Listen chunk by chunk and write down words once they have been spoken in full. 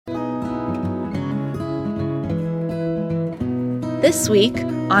This week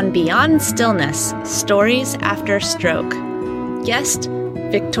on Beyond Stillness, Stories After Stroke, guest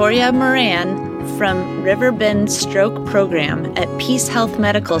Victoria Moran from RiverBend Stroke Program at PeaceHealth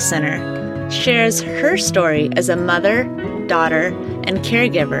Medical Center shares her story as a mother, daughter, and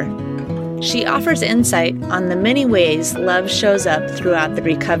caregiver. She offers insight on the many ways love shows up throughout the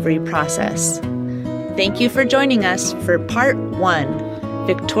recovery process. Thank you for joining us for Part 1,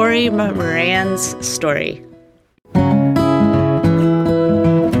 Victoria Moran's story.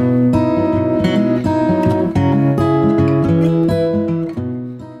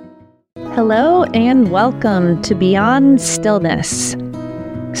 Hello and welcome to Beyond Stillness.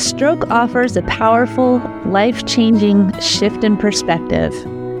 Stroke offers a powerful, life-changing shift in perspective.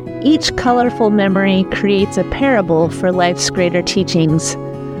 Each colorful memory creates a parable for life's greater teachings,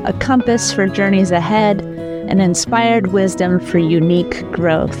 a compass for journeys ahead, and inspired wisdom for unique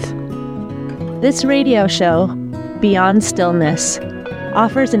growth. This radio show, Beyond Stillness,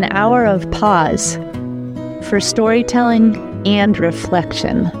 offers an hour of pause for storytelling and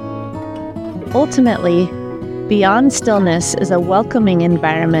reflection. Ultimately, Beyond Stillness is a welcoming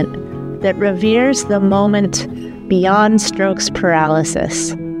environment that reveres the moment beyond stroke's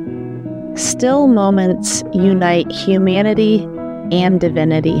paralysis. Still moments unite humanity and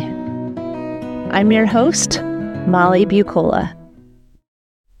divinity. I'm your host, Molly Bucola.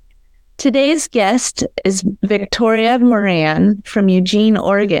 Today's guest is Victoria Moran from Eugene,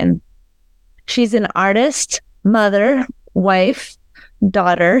 Oregon. She's an artist, mother, wife,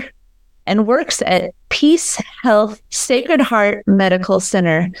 daughter, and works at PeaceHealth Sacred Heart Medical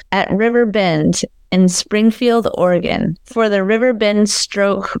Center at RiverBend in Springfield, Oregon, for the RiverBend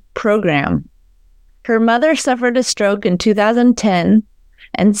Stroke Program. Her mother suffered a stroke in 2010,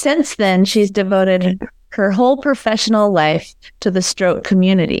 and since then she's devoted her whole professional life to the stroke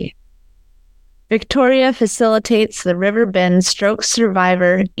community. Victoria facilitates the RiverBend Stroke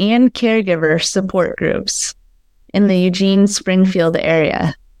Survivor and Caregiver support groups in the Eugene-Springfield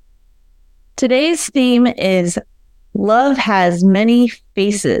area. Today's theme is Love Has Many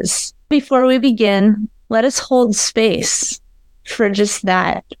Faces. Before we begin, let us hold space for just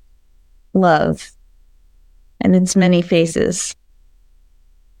that, love and its many faces.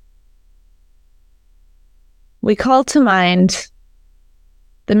 We call to mind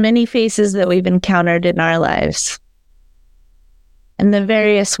the many faces that we've encountered in our lives and the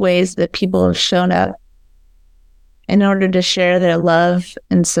various ways that people have shown up in order to share their love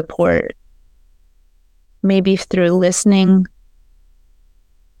and support. Maybe through listening,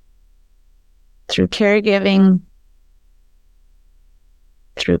 through caregiving,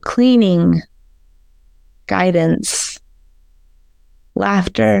 through cleaning, guidance,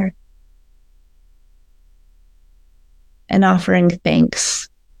 laughter, and offering thanks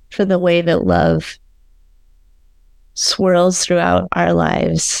for the way that love swirls throughout our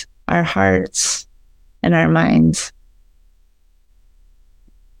lives, our hearts, and our minds.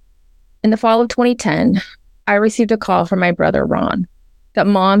 In the fall of 2010, I received a call from my brother, Ron, that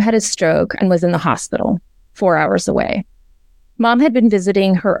Mom had a stroke and was in the hospital 4 hours away. Mom had been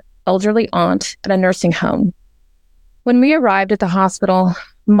visiting her elderly aunt at a nursing home. When we arrived at the hospital,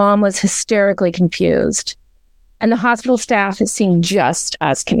 Mom was hysterically confused, and the hospital staff seemed just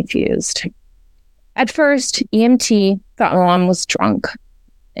as confused. At first, EMT thought Mom was drunk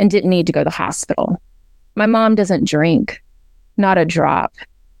and didn't need to go to the hospital. My mom doesn't drink, not a drop.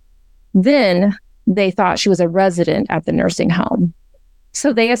 Then they thought she was a resident at the nursing home,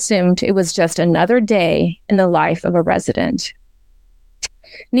 so they assumed it was just another day in the life of a resident.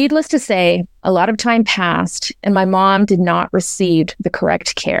 Needless to say, a lot of time passed, and my mom did not receive the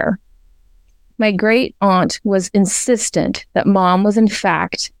correct care. My great aunt was insistent that Mom was in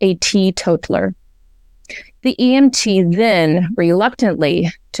fact a teetotaler. The EMT then reluctantly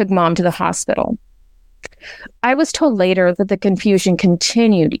took Mom to the hospital. I was told later that the confusion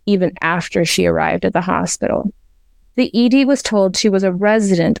continued even after she arrived at the hospital. The ED was told she was a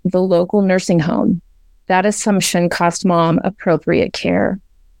resident of the local nursing home. That assumption cost Mom appropriate care.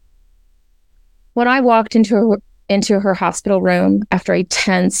 When I walked into her hospital room after a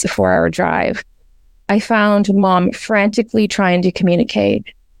tense 4-hour drive, I found Mom frantically trying to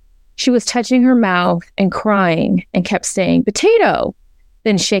communicate. She was touching her mouth and crying and kept saying, "Potato,"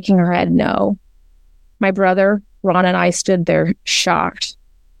 then shaking her head no. My brother, Ron, and I stood there shocked.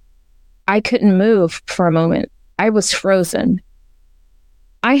 I couldn't move for a moment. I was frozen.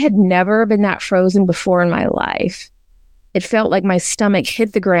 I had never been that frozen before in my life. It felt like my stomach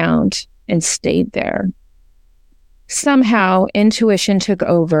hit the ground and stayed there. Somehow, intuition took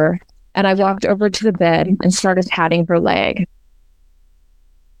over, and I walked over to the bed and started patting her leg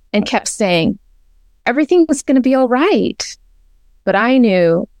and kept saying, everything was going to be all right. but I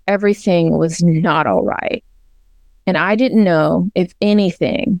knew everything was not all right. And I didn't know if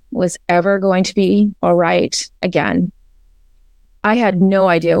anything was ever going to be all right again. I had no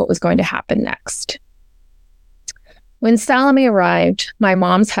idea what was going to happen next. When Salome arrived, my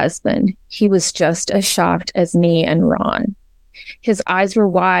mom's husband, he was just as shocked as me and Ron. His eyes were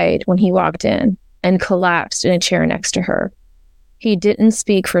wide when he walked in and collapsed in a chair next to her. He didn't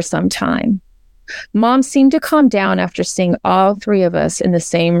speak for some time. Mom seemed to calm down after seeing all three of us in the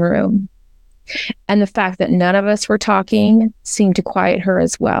same room. And the fact that none of us were talking seemed to quiet her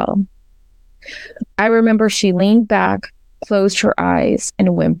as well. I remember she leaned back, closed her eyes, and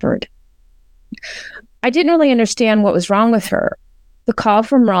whimpered. I didn't really understand what was wrong with her. The call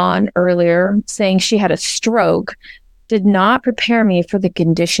from Ron earlier saying she had a stroke did not prepare me for the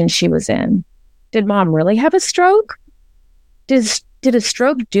condition she was in. Did Mom really have a stroke? Did a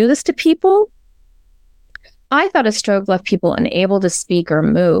stroke do this to people? I thought a stroke left people unable to speak or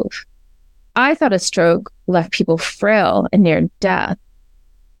move. I thought a stroke left people frail and near death.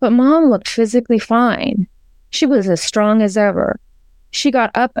 But Mom looked physically fine. She was as strong as ever. She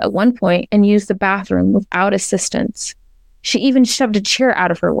got up at one point and used the bathroom without assistance. She even shoved a chair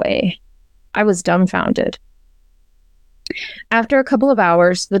out of her way. I was dumbfounded. After a couple of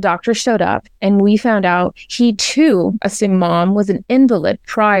hours, the doctor showed up, and we found out he too assumed Mom was an invalid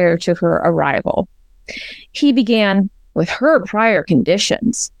prior to her arrival. He began with her prior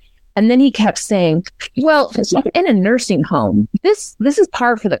conditions, and then he kept saying, well, in a nursing home, this is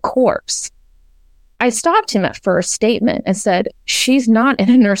par for the course. I stopped him at first statement and said, she's not in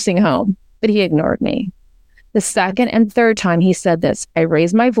a nursing home, but he ignored me. The second and third time he said this, I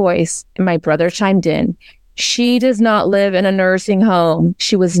raised my voice and my brother chimed in. She does not live in a nursing home.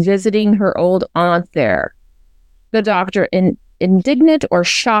 She was visiting her old aunt there. The doctor, indignant or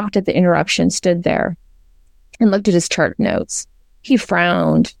shocked at the interruption, stood there and looked at his chart notes. He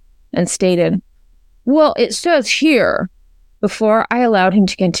frowned and stated, well, it says here. Before I allowed him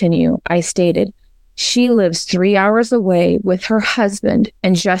to continue, I stated, she lives 3 hours away with her husband,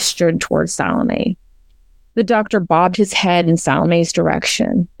 and gestured towards Salome. The doctor bobbed his head in Salome's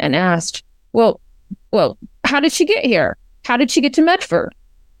direction and asked, well, how did she get here? How did she get to Medford?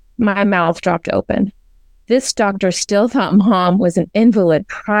 My mouth dropped open. This doctor still thought Mom was an invalid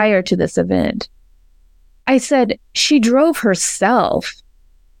prior to this event. I said, she drove herself.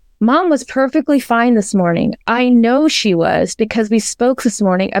 Mom was perfectly fine this morning. I know she was because we spoke this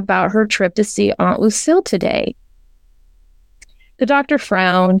morning about her trip to see Aunt Lucille today. The doctor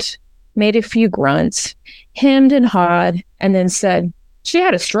frowned, made a few grunts, hemmed and hawed, and then said, she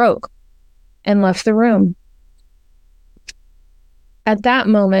had a stroke, and left the room. At that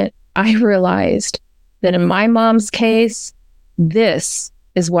moment, I realized that in my mom's case, this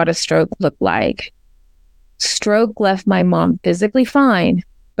is what a stroke looked like. Stroke left my mom physically fine,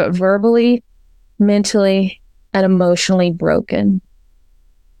 but verbally, mentally, and emotionally broken.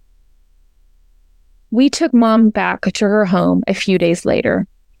 We took Mom back to her home a few days later,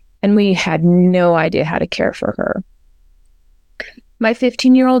 and we had no idea how to care for her. My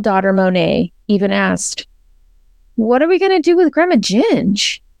 15-year-old daughter, Monet, even asked, what are we going to do with Grandma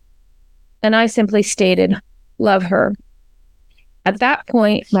Ginge? And I simply stated, love her. At that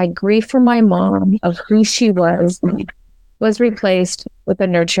point, my grief for my mom of who she was replaced with a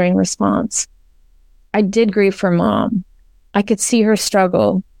nurturing response. I did grieve for Mom. I could see her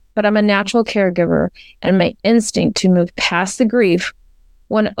struggle, but I'm a natural caregiver, and my instinct to move past the grief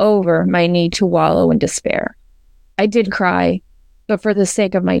won over my need to wallow in despair. I did cry, but for the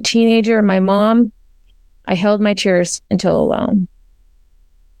sake of my teenager and my mom, I held my tears until alone.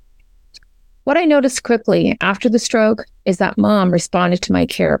 What I noticed quickly after the stroke is that Mom responded to my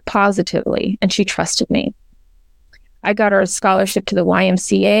care positively, and she trusted me. I got her a scholarship to the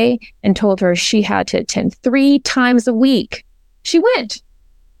YMCA and told her she had to attend 3 times a week. She went.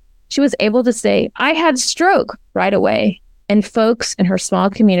 She was able to say, I had stroke right away, and folks in her small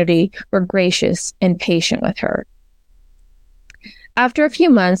community were gracious and patient with her. After a few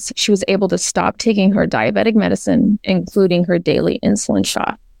months, she was able to stop taking her diabetic medicine, including her daily insulin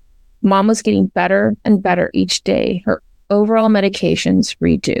shot. Mom was getting better and better each day. Her overall medications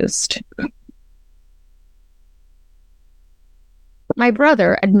reduced. My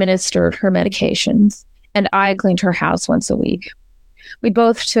brother administered her medications, and I cleaned her house once a week. We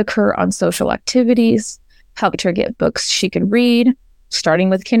both took her on social activities, helped her get books she could read, starting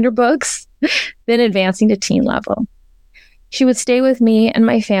with kinder books, then advancing to teen level. She would stay with me and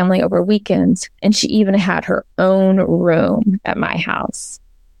my family over weekends, and she even had her own room at my house.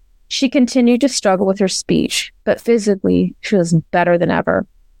 She continued to struggle with her speech, but physically, she was better than ever.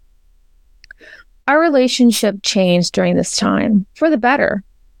 Our relationship changed during this time for the better.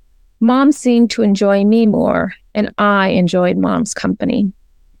 Mom seemed to enjoy me more, and I enjoyed Mom's company.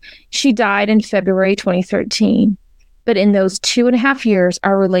 She died in February 2013, but in those 2.5 years,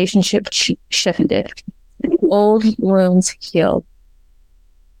 our relationship shifted. Old wounds healed.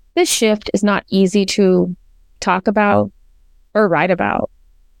 This shift is not easy to talk about or write about.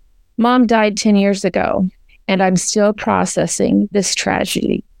 Mom died 10 years ago, and I'm still processing this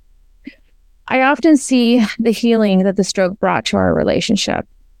tragedy. I often see the healing that the stroke brought to our relationship.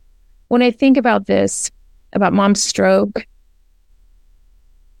 When I think about this, about Mom's stroke,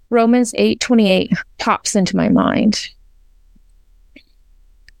 Romans 8:28 pops into my mind.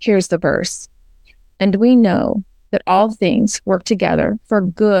 Here's the verse. And we know that all things work together for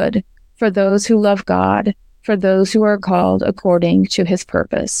good for those who love God, for those who are called according to his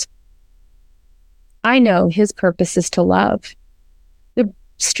purpose. I know his purpose is to love. The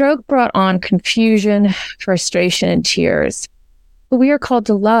stroke brought on confusion, frustration, and tears, but we are called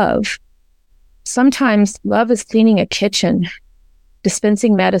to love. Sometimes love is cleaning a kitchen,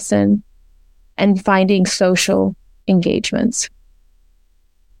 dispensing medicine, and finding social engagements.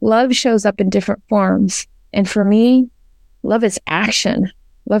 Love shows up in different forms. And for me, love is action.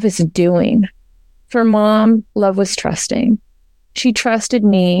 Love is doing. For Mom, love was trusting. She trusted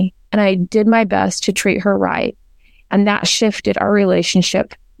me, and I did my best to treat her right. And that shifted our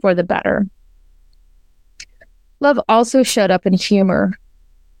relationship for the better. Love also showed up in humor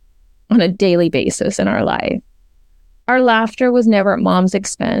on a daily basis in our life. Our laughter was never at Mom's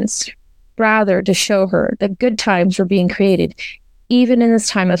expense, rather to show her that good times were being created, even in this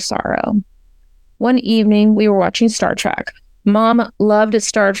time of sorrow. One evening, we were watching Star Trek. Mom loved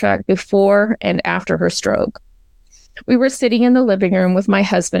Star Trek before and after her stroke. We were sitting in the living room with my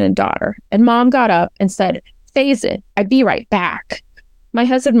husband and daughter, and Mom got up and said, "Phase it. I'd be right back." My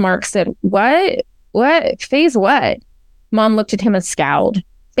husband, Mark, said, What? Phase what? Mom looked at him and scowled.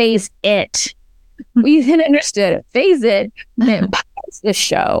 Phase it. We then understood. Phase it meant pause the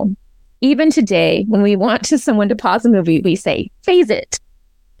show. Even today, when we want someone to pause a movie, we say, phase it.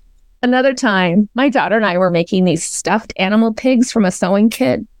 Another time, my daughter and I were making these stuffed animal pigs from a sewing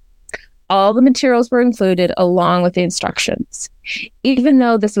kit. All the materials were included along with the instructions. Even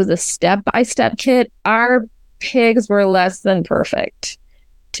though this was a step-by-step kit, our pigs were less than perfect.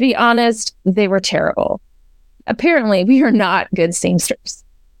 To be honest, they were terrible. Apparently, we are not good seamsters.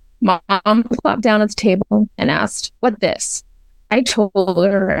 Mom plopped down at the table and asked, "What this?" I told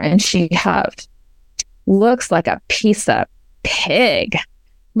her, and she huffed. "Looks like a piece of pig."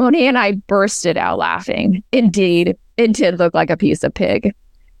 Monet and I bursted out laughing. Indeed, it did look like a piece of pig.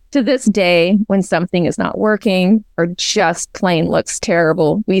 To this day, when something is not working or just plain looks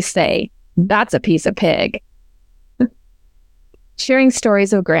terrible, we say, "That's a piece of pig." Sharing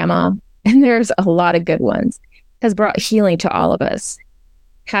stories of Grandma, and there's a lot of good ones, has brought healing to all of us.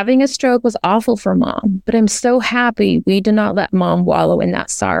 Having a stroke was awful for Mom, but I'm so happy we did not let Mom wallow in that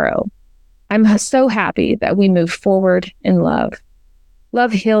sorrow. I'm so happy that we moved forward in love.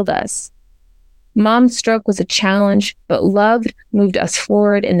 Love healed us. Mom's stroke was a challenge, but love moved us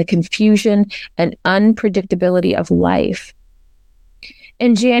forward in the confusion and unpredictability of life.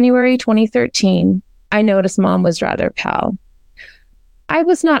 In January 2013, I noticed Mom was rather pale. I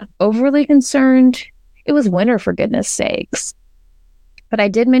was not overly concerned. It was winter, for goodness sakes. But I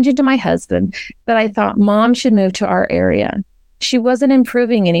did mention to my husband that I thought Mom should move to our area. She wasn't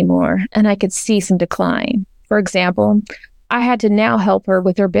improving anymore, and I could see some decline. For example, I had to now help her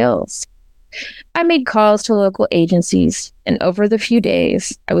with her bills. I made calls to local agencies, and over the few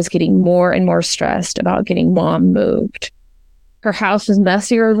days, I was getting more and more stressed about getting Mom moved. Her house was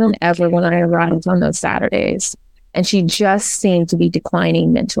messier than ever when I arrived on those Saturdays, and she just seemed to be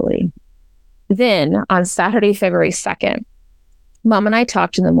declining mentally. Then, on Saturday, February 2nd, Mom and I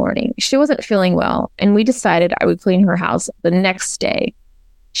talked in the morning. She wasn't feeling well, and we decided I would clean her house the next day.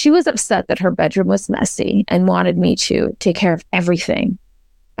 She was upset that her bedroom was messy and wanted me to take care of everything.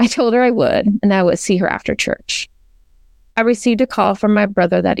 I told her I would, and I would see her after church. I received a call from my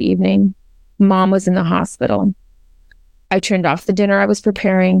brother that evening. Mom was in the hospital. I turned off the dinner I was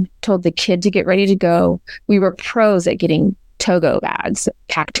preparing, told the kid to get ready to go. We were pros at getting Togo bags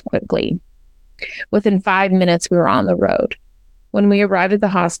packed quickly. Within 5 minutes, we were on the road. When we arrived at the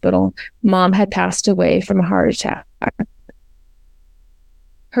hospital, Mom had passed away from a heart attack.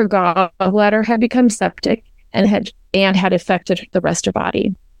 Her gallbladder had become septic and had affected the rest of her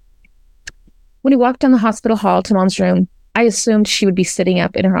body. When we walked down the hospital hall to Mom's room, I assumed she would be sitting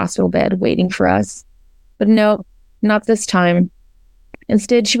up in her hospital bed waiting for us. But no, not this time.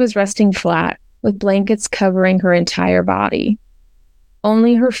 Instead, she was resting flat with blankets covering her entire body.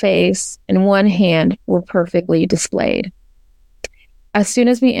 Only her face and one hand were perfectly displayed. As soon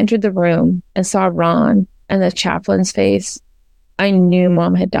as we entered the room and saw Ron and the chaplain's face, I knew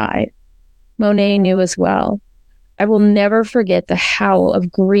Mom had died. Monet knew as well. I will never forget the howl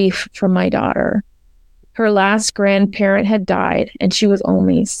of grief from my daughter. Her last grandparent had died, and she was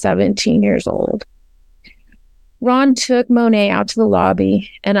only 17 years old. Ron took Monet out to the lobby,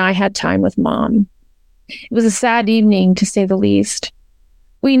 and I had time with Mom. It was a sad evening, to say the least.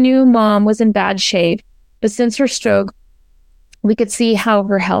 We knew Mom was in bad shape, but since her stroke, we could see how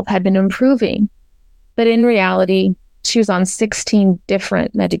her health had been improving. But in reality, she was on 16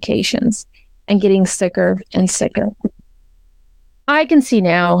 different medications and getting sicker and sicker. I can see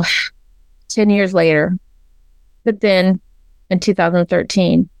now, 10 years later, but then in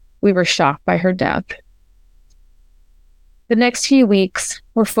 2013, we were shocked by her death. The next few weeks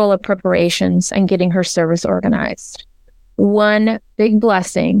were full of preparations and getting her service organized. One big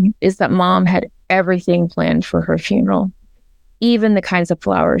blessing is that Mom had everything planned for her funeral, even the kinds of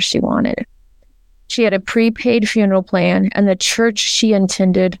flowers she wanted. She had a prepaid funeral plan, and the church she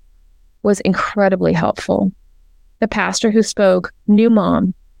attended was incredibly helpful. The pastor who spoke knew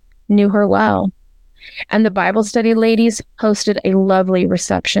Mom, knew her well, and the Bible study ladies hosted a lovely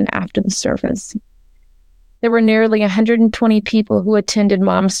reception after the service. There were nearly 120 people who attended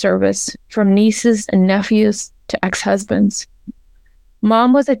Mom's service, from nieces and nephews to ex-husbands.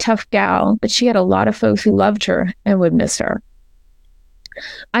 Mom was a tough gal, but she had a lot of folks who loved her and would miss her.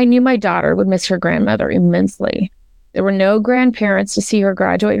 I knew my daughter would miss her grandmother immensely. There were no grandparents to see her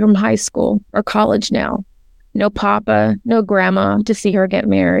graduate from high school or college now. No papa, no grandma to see her get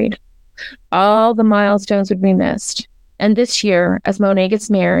married. All the milestones would be missed. And this year, as Monet gets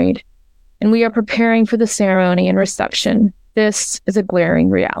married, and we are preparing for the ceremony and reception, this is a glaring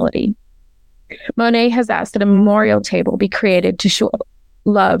reality. Monet has asked that a memorial table be created to show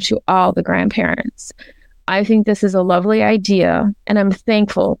love to all the grandparents. I think this is a lovely idea, and I'm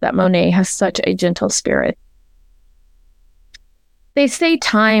thankful that Monet has such a gentle spirit. They say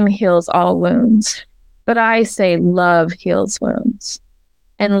time heals all wounds, but I say love heals wounds.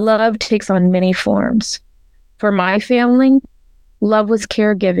 And love takes on many forms. For my family, love was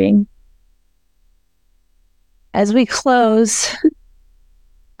caregiving. As we close,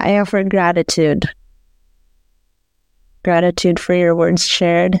 I offer gratitude. Gratitude for your words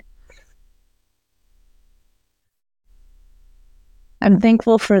shared. I'm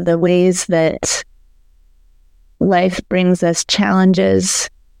thankful for the ways that life brings us challenges,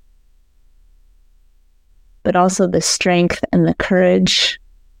 but also the strength and the courage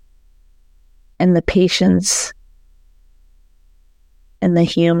and the patience and the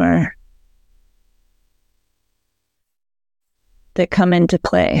humor that come into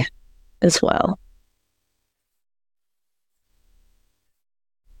play as well.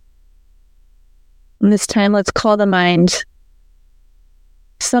 And this time, let's call to mind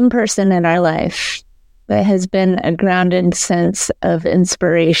some person in our life that has been a grounded sense of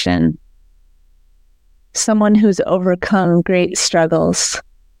inspiration, someone who's overcome great struggles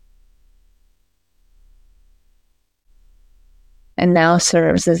and now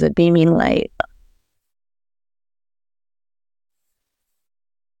serves as a beaming light.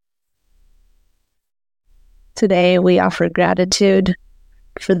 Today, we offer gratitude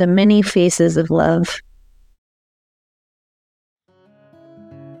for the many faces of love.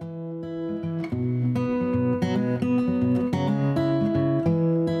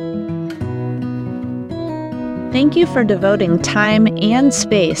 Thank you for devoting time and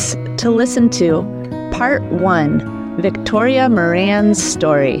space to listen to Part 1, Victoria Moran's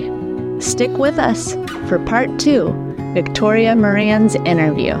story. Stick with us for Part 2, Victoria Moran's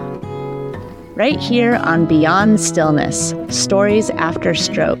interview. Right here on Beyond Stillness, Stories After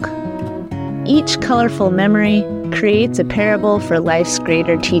Stroke. Each colorful memory creates a parable for life's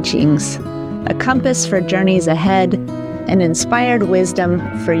greater teachings, a compass for journeys ahead, and inspired wisdom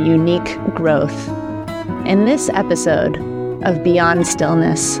for unique growth. In this episode of Beyond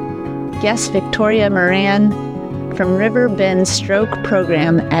Stillness, guest Victoria Moran from RiverBend Stroke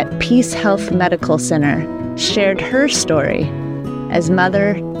Program at PeaceHealth Medical Center shared her story as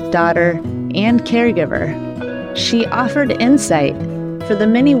mother, daughter, and caregiver. She offered insight for the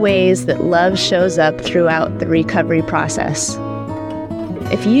many ways that love shows up throughout the recovery process.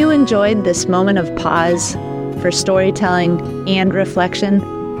 If you enjoyed this moment of pause for storytelling and reflection,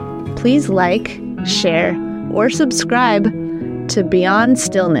 please like, share, or subscribe to Beyond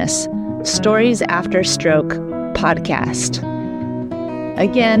Stillness, Stories After Stroke podcast.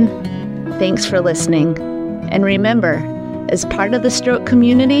 Again, thanks for listening. And remember, as part of the stroke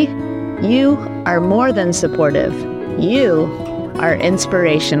community, you are more than supportive. You are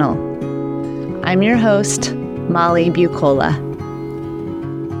inspirational. I'm your host, Molly Bucola.